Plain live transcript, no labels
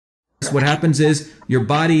virus, what happens is your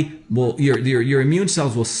body will, your immune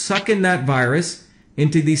cells will suck in that virus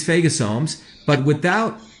into these phagosomes, but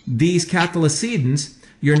without these catalysedins,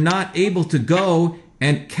 you're not able to go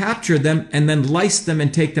and capture them and then lyse them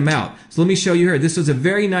and take them out. So let me show you here. This was a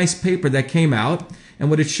very nice paper that came out, and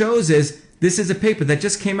what it shows is this is a paper that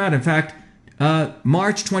just came out, in fact,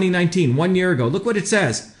 March 2019, 1 year ago. Look what it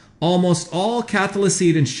says. Almost all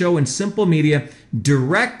catalysedins show in simple media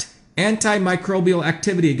direct antimicrobial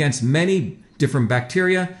activity against many different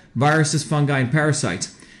bacteria, viruses, fungi, and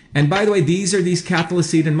parasites. And by the way, these are these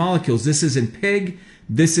catalysedin molecules. This is in pig,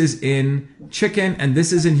 this is in chicken, and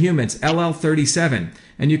this is in humans, LL37.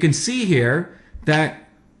 And you can see here that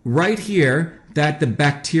right here that the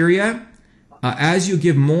bacteria, as you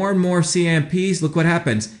give more and more CAMPs, look what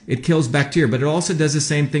happens. It kills bacteria, but it also does the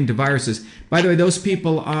same thing to viruses. By the way, those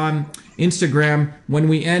people on Instagram, when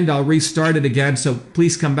we end, I'll restart it again, so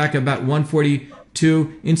please come back about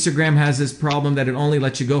 1:42. Instagram has this problem that it only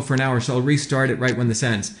lets you go for an hour, so I'll restart it right when this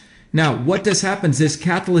ends. Now, what this happens is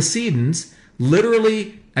catalysedins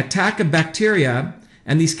literally attack a bacteria,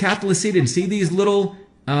 and these catalysedins, see these little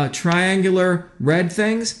triangular red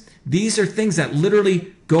things? These are things that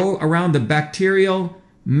literally go around the bacterial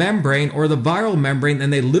membrane or the viral membrane,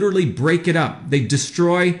 and they literally break it up. They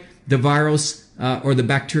destroy the virus or the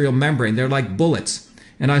bacterial membrane. They're like bullets.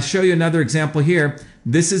 And I'll show you another example here.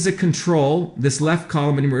 This is a control, this left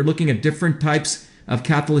column, and we're looking at different types of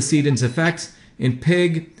catalysedins effects in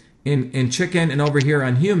pig, in chicken, and over here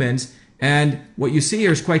on humans. And what you see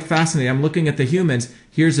here is quite fascinating. I'm looking at the humans.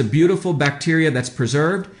 Here's a beautiful bacteria that's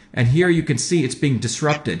preserved, and here you can see it's being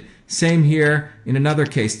disrupted. Same here in another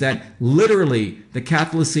case, that literally the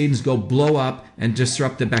catalysedins go blow up and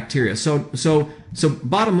disrupt the bacteria. So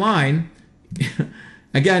bottom line,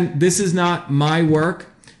 again, this is not my work.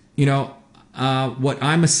 You know, what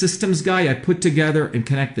I'm a systems guy. I put together and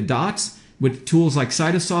connect the dots with tools like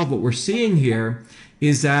Cytosolve. What we're seeing here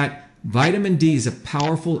is that vitamin D is a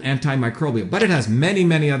powerful antimicrobial, but it has many,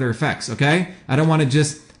 many other effects, okay? I don't want to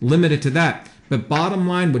just limit it to that. But bottom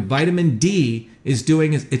line, what vitamin D is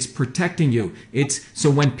doing is it's protecting you. So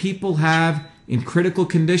when people have in critical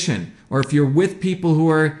condition, or if you're with people who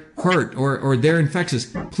are hurt or they're infectious,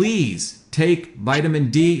 please take vitamin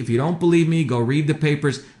D. If you don't believe me, go read the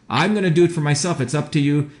papers. I'm going to do it for myself. It's up to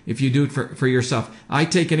you if you do it for yourself. I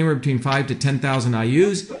take anywhere between 5 to 10,000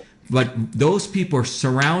 IUs, but those people are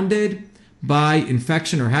surrounded by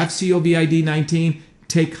infection or have COVID-19.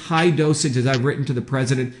 Take high dosage, as I've written to the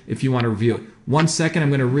president, if you want to review it. 1 second, I'm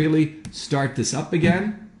going to really start this up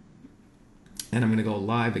again. And I'm going to go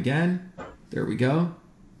live again. There we go.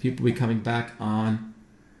 People will be coming back on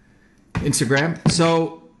Instagram.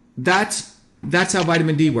 So that's how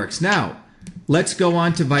vitamin D works. Now, let's go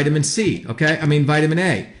on to vitamin C, okay? I mean vitamin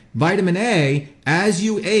A. Vitamin A, as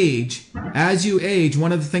you age,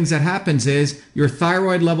 one of the things that happens is your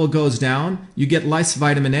thyroid level goes down. You get less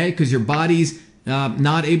vitamin A because your body's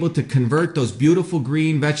not able to convert those beautiful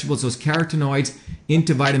green vegetables, those carotenoids,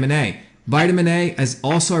 into vitamin A. Vitamin A is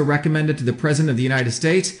also recommended to the President of the United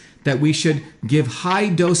States that we should give high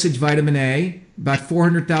dosage vitamin A, about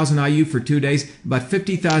 400,000 IU for 2 days, about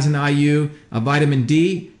 50,000 IU of vitamin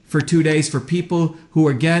D for 2 days for people who,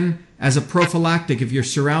 again, as a prophylactic, if you're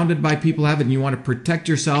surrounded by people who have it and you want to protect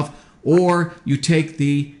yourself, or you take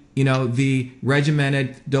the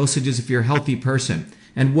regimented dosages if you're a healthy person.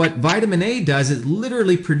 And what vitamin A does, it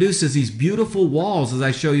literally produces these beautiful walls, as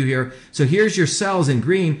I show you here. So here's your cells in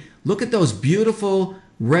green. Look at those beautiful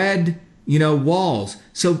red, walls.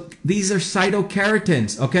 So these are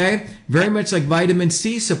cytokeratins, okay? Very much like vitamin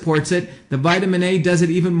C supports it, the vitamin A does it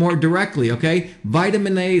even more directly, okay?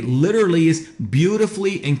 Vitamin A literally is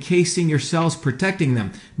beautifully encasing your cells, protecting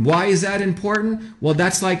them. Why is that important? Well,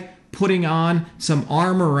 that's like putting on some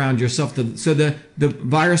armor around yourself so the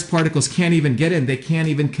virus particles can't even get in. They can't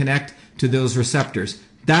even connect to those receptors.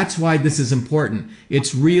 That's why this is important.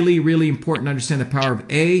 It's really, really important to understand the power of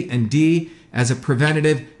A and D as a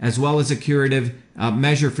preventative as well as a curative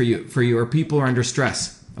measure for you or people who are under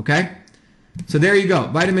stress. Okay? So there you go,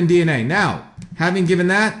 vitamin D and A. Now, having given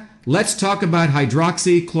that, let's talk about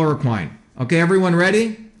hydroxychloroquine. Okay, everyone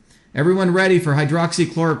ready? Everyone ready for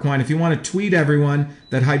hydroxychloroquine? If you want to tweet everyone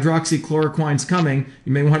that hydroxychloroquine's coming,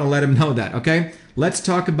 you may want to let them know that, okay? Let's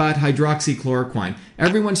talk about hydroxychloroquine.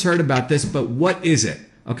 Everyone's heard about this, but what is it,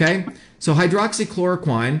 okay? So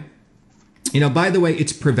hydroxychloroquine, by the way,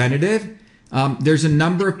 it's preventative. There's a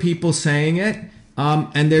number of people saying it,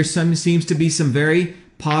 and there seems to be some very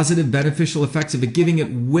positive beneficial effects of it, giving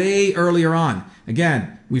it way earlier on.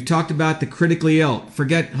 Again, we've talked about the critically ill.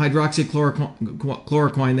 Forget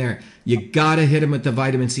hydroxychloroquine there. You got to hit them with the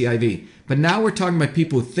vitamin C IV. But now we're talking about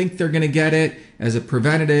people who think they're going to get it as a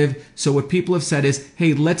preventative. So what people have said is,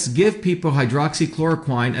 hey, let's give people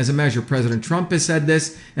hydroxychloroquine as a measure. President Trump has said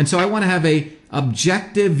this. And so I want to have a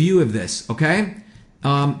objective view of this, okay?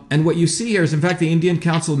 And what you see here is, in fact, the Indian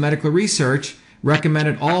Council of Medical Research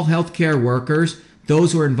recommended all healthcare workers,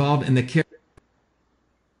 those who are involved in the care.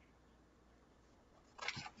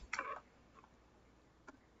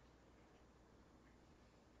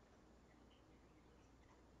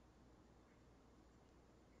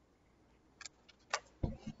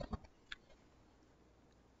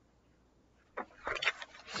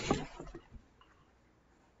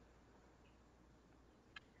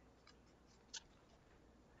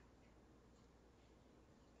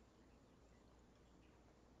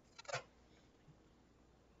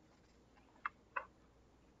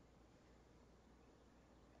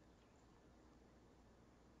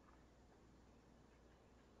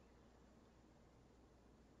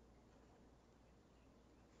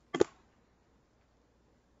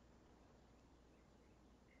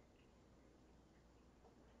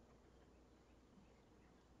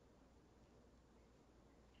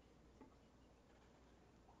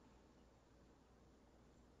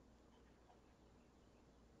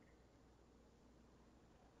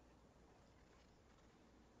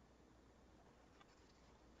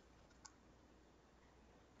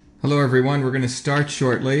 Hello everyone, we're going to start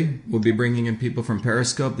shortly. We'll be bringing in people from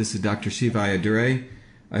Periscope. This is Dr. Shiva Ayyadurai.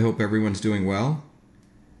 I hope everyone's doing well.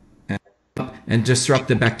 And disrupt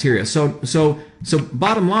the bacteria. So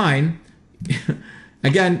bottom line,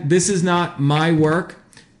 again, this is not my work.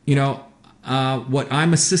 You know, what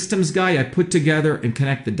I'm a systems guy. I put together and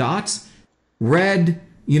connect the dots. Red,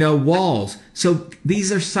 walls. So these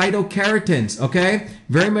are cytokeratins, okay?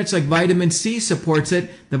 Very much like vitamin C supports it,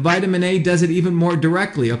 the vitamin A does it even more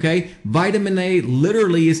directly, okay? Vitamin A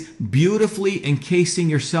literally is beautifully encasing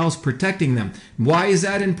your cells, protecting them. Why is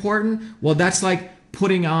that important? Well, that's like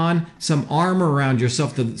putting on some armor around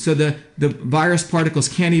yourself so the virus particles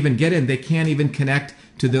can't even get in. They can't even connect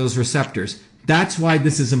to those receptors. That's why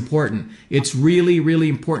this is important. It's really, really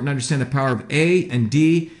important to understand the power of A and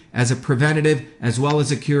D as a preventative as well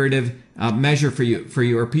as a curative measure for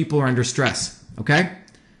you or people who are under stress. Okay?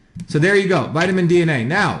 So there you go, vitamin D and A.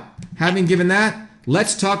 Now, having given that,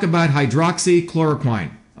 let's talk about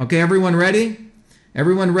hydroxychloroquine. Okay, everyone ready?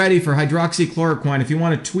 Everyone ready for hydroxychloroquine? If you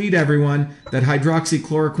want to tweet everyone that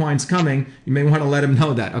hydroxychloroquine's coming, you may want to let them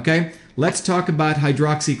know that, okay? Let's talk about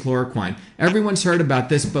hydroxychloroquine. Everyone's heard about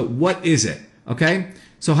this, but what is it? Okay?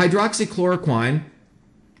 So hydroxychloroquine,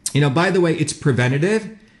 by the way, it's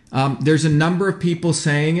preventative. There's a number of people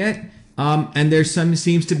saying it, and there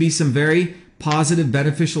seems to be some very positive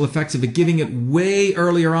beneficial effects of it, giving it way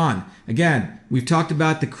earlier on. Again, we've talked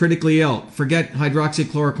about the critically ill. Forget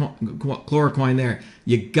hydroxychloroquine there.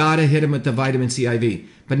 You got to hit them with the vitamin C IV.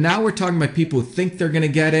 But now we're talking about people who think they're going to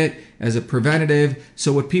get it as a preventative.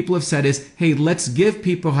 So what people have said is, hey, let's give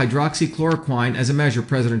people hydroxychloroquine as a measure.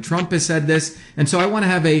 President Trump has said this. And so I want to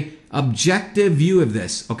have a objective view of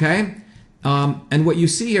this, okay? And what you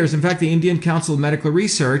see here is, in fact, the Indian Council of Medical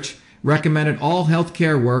Research recommended all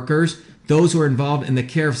healthcare workers, those who are involved in the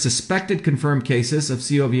care of suspected confirmed cases of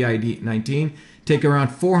COVID-19, take around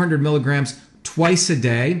 400 milligrams twice a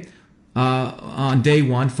day on day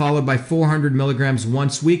one, followed by 400 milligrams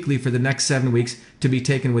once weekly for the next 7 weeks to be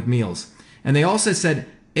taken with meals. And they also said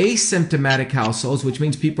asymptomatic households, which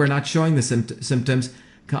means people are not showing the symptoms,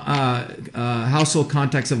 household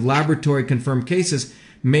contacts of laboratory confirmed cases,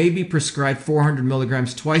 may be prescribed 400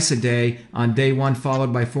 milligrams twice a day on day one,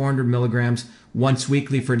 followed by 400 milligrams once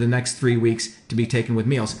weekly for the next 3 weeks to be taken with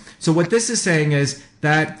meals. So what this is saying is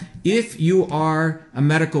that if you are a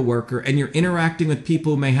medical worker and you're interacting with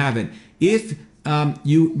people who may have it, if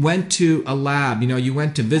you went to a lab, you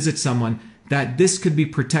went to visit someone, that this could be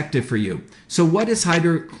protective for you. So what is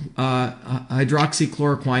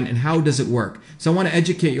hydroxychloroquine and how does it work? So I want to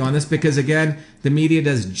educate you on this because, again, the media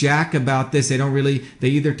does jack about this. They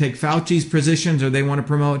either take Fauci's positions or they want to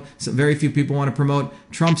promote, very few people want to promote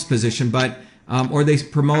Trump's position, but or they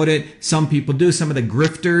promote it. Some people do. Some of the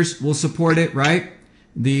grifters will support it, right?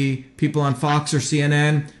 The people on Fox or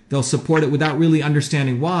CNN, they'll support it without really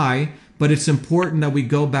understanding why. But it's important that we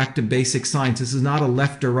go back to basic science. This is not a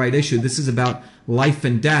left or right issue. This is about life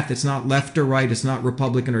and death. It's not left or right. It's not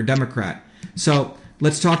Republican or Democrat. So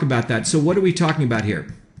let's talk about that. So what are we talking about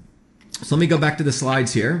here? So let me go back to the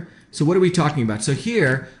slides here. So what are we talking about? So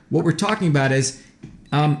here, what we're talking about is,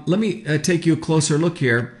 let me take you a closer look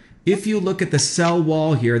here. if you look at the cell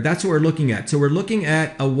wall here, that's what we're looking at. So we're looking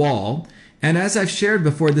at a wall, and as I've shared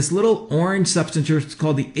before, this little orange substance here is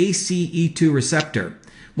called the ACE2 receptor.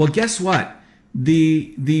 Well, guess what?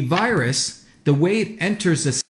 The virus, the way it enters the